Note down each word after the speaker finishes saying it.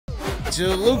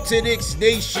Salute to Knicks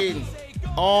Nation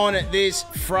on this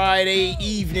Friday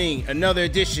evening. Another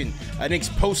edition of Knicks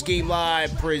Postgame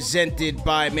Live presented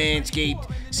by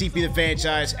Manscaped. CP the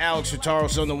franchise, Alex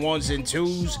Rotaros on the ones and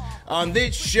twos. On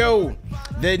this show,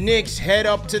 the Knicks head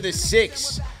up to the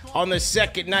 6 on the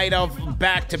second night of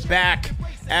back-to-back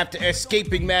after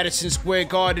escaping Madison Square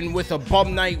Garden with a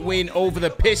bum night win over the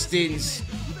Pistons.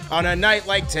 On a night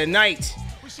like tonight,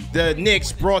 the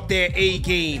Knicks brought their A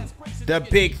game. The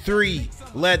big three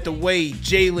led the way.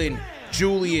 Jalen,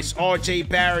 Julius, RJ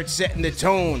Barrett setting the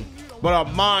tone. But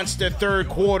a monster third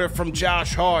quarter from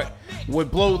Josh Hart would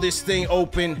blow this thing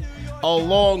open,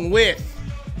 along with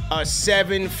a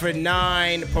 7 for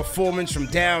 9 performance from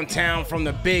downtown from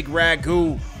the big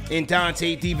Ragu in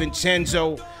Dante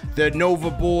DiVincenzo. The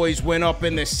Nova boys went up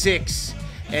in the 6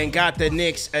 and got the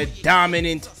Knicks a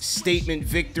dominant statement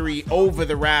victory over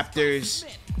the Raptors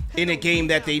in a game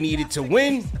that they needed to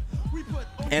win.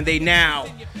 And they now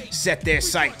set their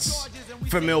sights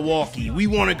for Milwaukee. We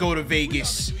want to go to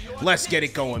Vegas. Let's get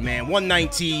it going, man.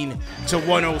 119 to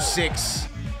 106.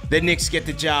 The Knicks get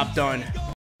the job done.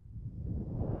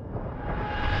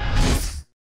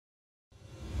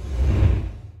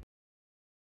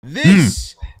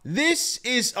 This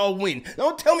is a win.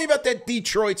 Don't tell me about that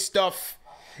Detroit stuff.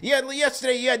 Yeah,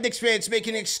 yesterday you had Knicks fans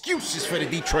making excuses for the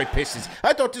Detroit Pistons.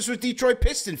 I thought this was Detroit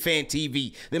Piston Fan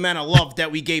TV, the amount of love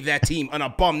that we gave that team on a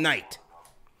bum night.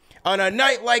 On a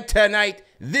night like tonight,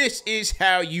 this is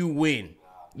how you win.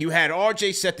 You had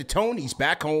RJ set the tone. He's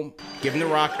back home, giving the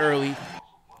rock early.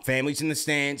 Families in the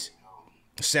stands.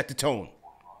 Set the tone.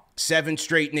 7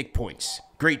 straight Knick points.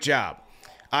 Great job.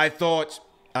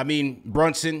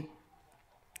 Brunson,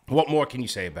 what more can you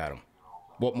say about him?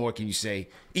 What more can you say?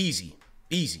 Easy.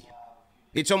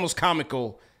 It's almost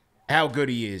comical how good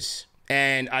he is.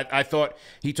 And I thought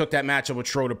he took that matchup with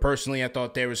Schroeder personally. I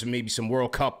thought there was maybe some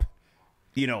World Cup,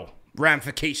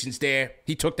 ramifications there.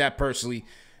 He took that personally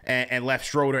and left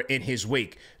Schroeder in his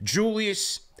wake.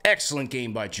 Julius, excellent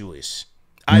game by Julius.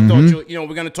 I thought, we're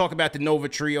going to talk about the Nova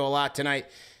trio a lot tonight.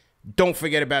 Don't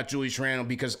forget about Julius Randle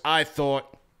because I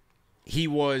thought he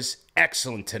was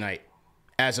excellent tonight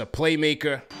as a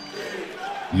playmaker.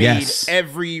 Made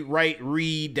every right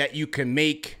read that you can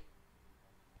make.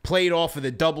 Played off of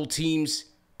the double teams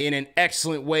in an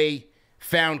excellent way.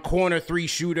 Found corner 3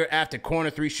 shooter after corner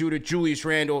 3 shooter. Julius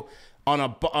Randle on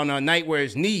a night where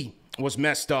his knee was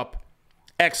messed up.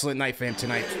 Excellent night for him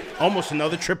tonight. Almost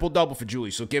another triple-double for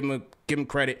Julius. So give him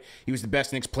credit. He was the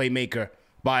best Knicks playmaker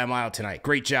by a mile tonight.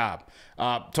 Great job.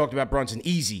 Talked about Brunson.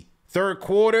 Easy. Third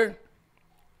quarter.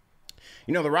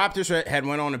 The Raptors had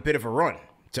went on a bit of a run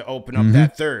to open up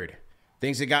that third.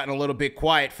 Things had gotten a little bit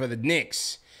quiet for the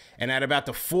Knicks. And at about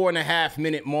the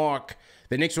 4.5-minute mark,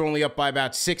 the Knicks were only up by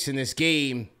about 6 in this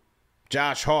game.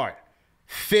 Josh Hart,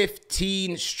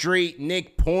 15 straight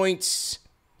Knick points.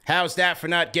 How's that for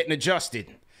not getting adjusted?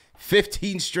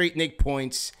 15 straight Knick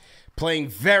points. Playing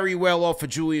very well off of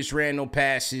Julius Randle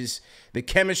passes. The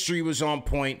chemistry was on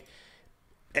point.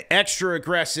 Extra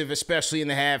aggressive, especially in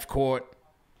the half court.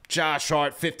 Josh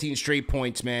Hart, 15 straight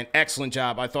points, man. Excellent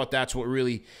job. I thought that's what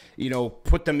really,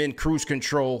 put them in cruise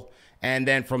control. And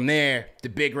then from there, the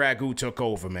big Ragu took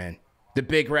over, man. The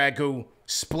big Ragu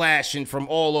splashing from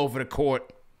all over the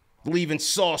court, leaving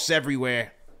sauce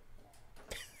everywhere.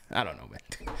 I don't know,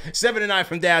 man. 7 to 9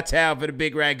 from downtown for the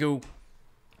big Ragu.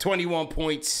 21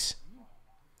 points.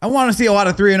 I want to see a lot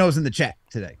of 3-0s in the chat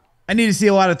today. I need to see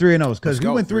a lot of 3-0s because we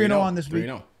went 3-0 on this week.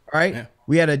 3-0. All right. Yeah.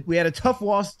 We had a tough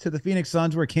loss to the Phoenix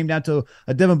Suns where it came down to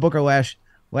a Devin Booker last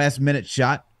minute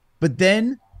shot. But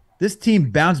then this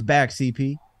team bounced back,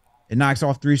 CP. It knocks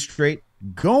off 3 straight.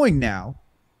 Going now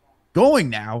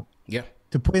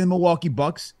to play the Milwaukee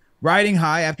Bucks, riding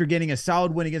high after getting a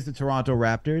solid win against the Toronto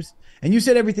Raptors. And you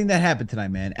said everything that happened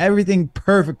tonight, man. Everything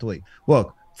perfectly.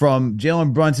 Look, from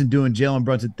Jalen Brunson doing Jalen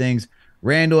Brunson things,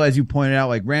 Randle, as you pointed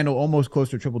out, Randle almost close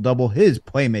to a triple-double. His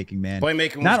playmaking, man.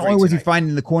 Not only was he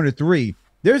finding the corner 3,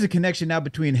 there's a connection now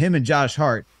between him and Josh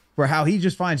Hart for how he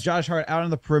just finds Josh Hart out on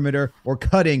the perimeter or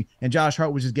cutting, and Josh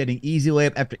Hart was just getting easy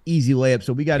layup after easy layup.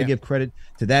 So we got to give credit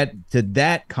to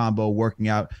that combo working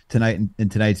out tonight in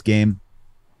tonight's game.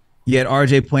 You had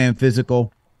RJ playing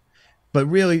physical. But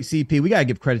really, CP, we got to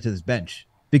give credit to this bench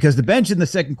because the bench in the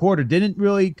second quarter didn't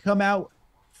really come out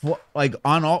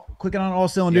clicking on all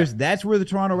cylinders. Yeah. That's where the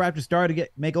Toronto Raptors started to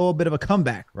make a little bit of a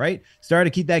comeback, right? Started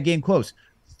to keep that game close.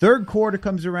 Third quarter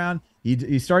comes around,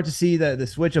 you start to see the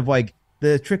switch of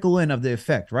the trickle in of the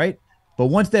effect, right? But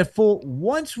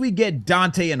once we get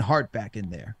Dante and Hart back in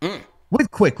there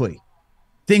with quickly,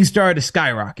 things started to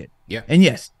skyrocket. Yeah. And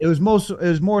yes, it was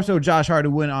more so Josh Hart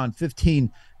who went on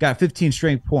got 15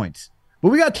 straight points. But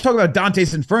we got to talk about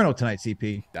Dante's Inferno tonight,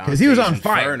 CP, because he was on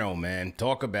fire. Inferno, man.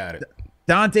 Talk about it.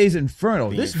 Dante's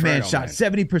Inferno. This Inferno, man shot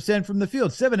 70% from the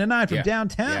field, 7 to 9 from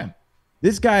downtown. Yeah.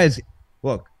 This guy is,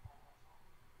 look,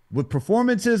 with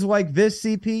performances like this,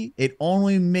 CP, it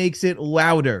only makes it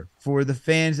louder for the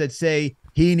fans that say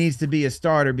he needs to be a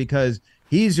starter because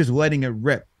he's just letting it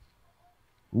rip.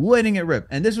 Letting it rip.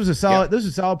 And this was a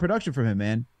solid production from him,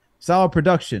 man. Solid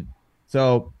production.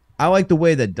 So I like the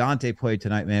way that Dante played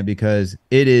tonight, man, because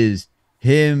it is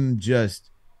him just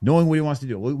knowing what he wants to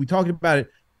do. We talked about it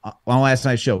on last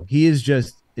night's show. He is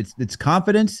just, it's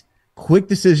confidence, quick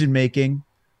decision making,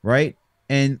 right?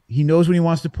 And he knows when he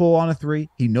wants to pull on a three.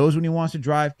 He knows when he wants to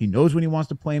drive. He knows when he wants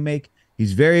to play make.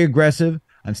 He's very aggressive.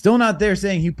 I'm still not there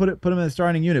saying he put him in the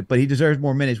starting unit, but he deserves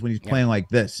more minutes when he's playing like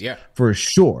this, for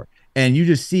sure. And you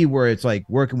just see where it's like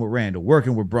working with Randall,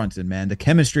 working with Brunson, man. The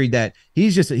chemistry that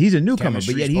he's a newcomer,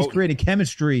 but yet he's creating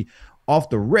chemistry off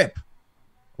the rip.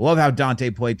 Love how Dante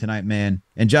played tonight, man.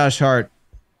 And Josh Hart,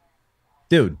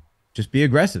 dude, just be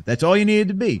aggressive. That's all you needed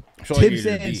to be. Tips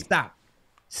in and stop.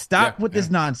 Stop with this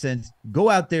nonsense. Go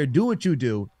out there, do what you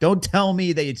do. Don't tell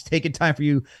me that it's taking time for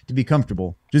you to be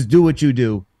comfortable. Just do what you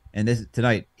do. And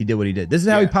tonight, he did what he did. This is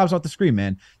how he pops off the screen,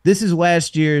 man. This is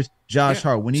last year's Josh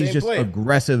Hart when he's just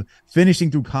aggressive, finishing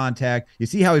through contact. You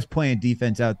see how he's playing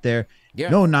defense out there.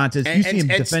 No nonsense. You see him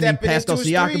defending Pascal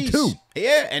Siakam, too.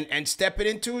 Yeah, and stepping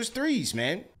into his threes,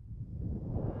 man.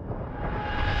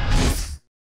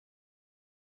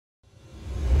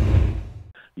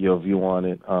 Your view on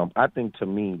it. I think, to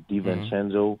me,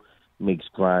 DiVincenzo makes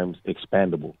Grimes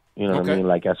expandable. You know what I mean?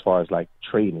 Like, as far as, like,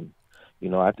 trading. You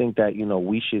know, I think that,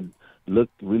 we should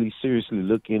really seriously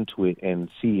look into it and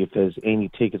see if there's any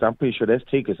takers. I'm pretty sure there's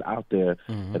takers out there.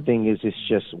 The thing is, it's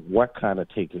just what kind of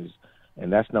takers.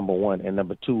 And that's number one. And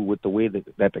number two, with the way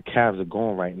that the Cavs are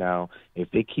going right now, if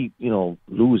they keep,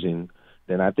 losing,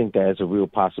 then I think there's a real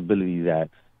possibility that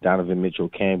Donovan Mitchell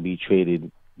can be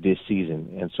traded this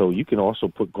season. And so you can also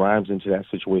put Grimes into that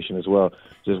situation as well.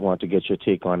 Just want to get your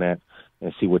take on that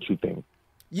and see what you think.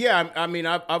 Yeah, I mean,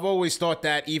 I've always thought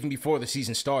that even before the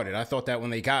season started. I thought that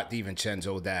when they got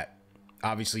DiVincenzo, that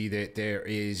obviously there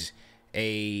is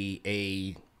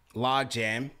a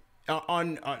logjam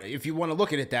on if you want to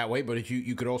look at it that way, but if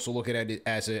you could also look at it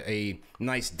as a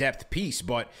nice depth piece.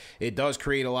 But it does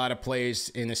create a lot of players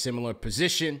in a similar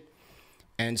position,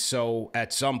 and so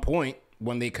at some point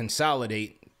when they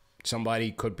consolidate,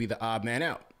 somebody could be the odd man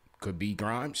out. Could be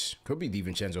Grimes, could be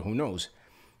DiVincenzo, who knows?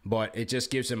 But it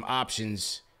just gives them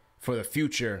options for the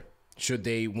future should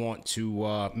they want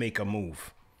to make a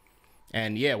move.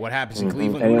 And, yeah, what happens in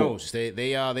Cleveland, who knows?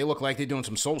 They look like they're doing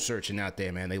some soul searching out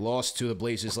there, man. They lost to the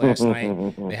Blazers last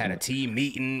night. They had a team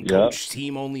meeting, coach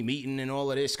team-only meeting and all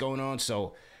of this going on.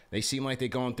 So they seem like they're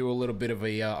going through a little bit of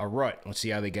a rut. Let's see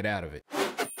how they get out of it.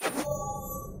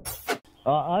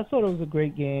 I thought it was a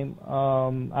great game.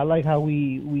 I like how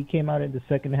we came out in the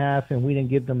second half and we didn't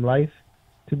give them life,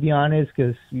 to be honest,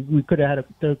 because we could have had a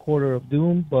third quarter of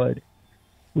doom, but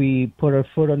we put our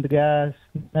foot on the gas,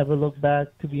 never looked back,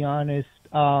 to be honest.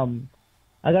 I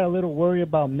got a little worried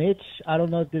about Mitch. I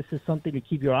don't know if this is something to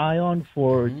keep your eye on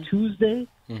for Tuesday,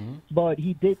 but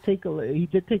he did take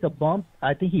a bump.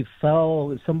 I think he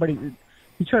fell.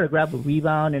 He tried to grab a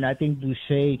rebound, and I think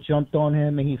Boucher jumped on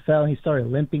him, and he fell, and he started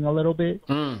limping a little bit.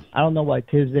 I don't know why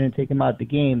Tibbs didn't take him out the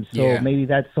game, so maybe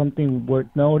that's something worth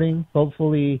noting.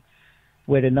 Hopefully,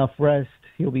 with enough rest,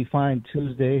 he'll be fine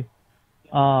Tuesday.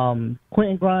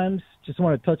 Quentin Grimes, just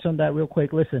want to touch on that real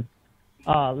quick. Listen,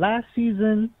 last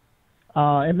season,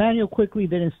 Emmanuel quickly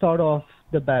didn't start off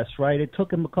the best, right? It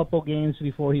took him a couple games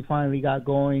before he finally got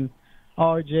going.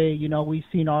 RJ, we've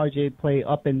seen RJ play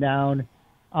up and down,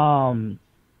 and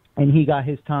he got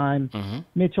his time.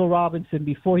 Mitchell Robinson,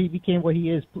 before he became what he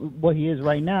is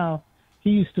right now,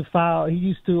 he used to foul. He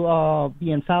used to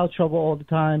be in foul trouble all the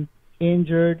time,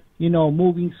 injured,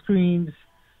 moving screens,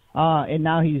 and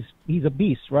now he's a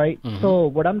beast, right? So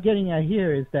what I'm getting at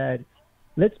here is that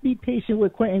let's be patient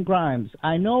with Quentin Grimes.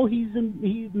 I know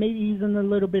maybe he's in a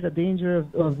little bit of danger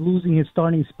of losing his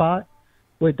starting spot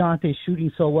with Dante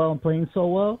shooting so well and playing so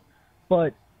well,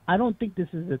 but I don't think this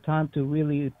is the time to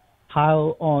really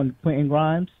pile on Quentin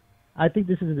Grimes. I think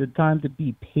this is the time to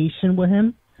be patient with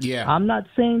him. Yeah. I'm not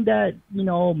saying that,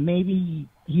 maybe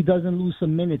he doesn't lose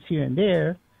some minutes here and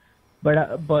there,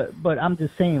 but I'm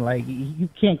just saying, like, you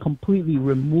can't completely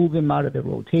remove him out of the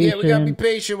rotation. Yeah, we got to be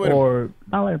patient with him. Or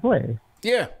not let him play.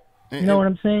 Yeah. You know what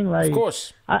I'm saying? Like, of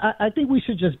course. I think we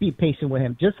should just be patient with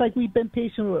him. Just like we've been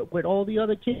patient with all the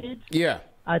other kids. Yeah.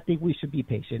 I think we should be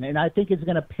patient. And I think it's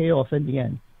going to pay off in the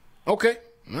end. Okay.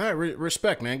 All right,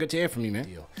 respect, man. Good to hear from you, man.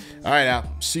 All right,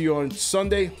 Al. See you on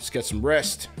Sunday. Let's get some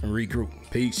rest and regroup.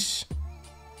 Peace.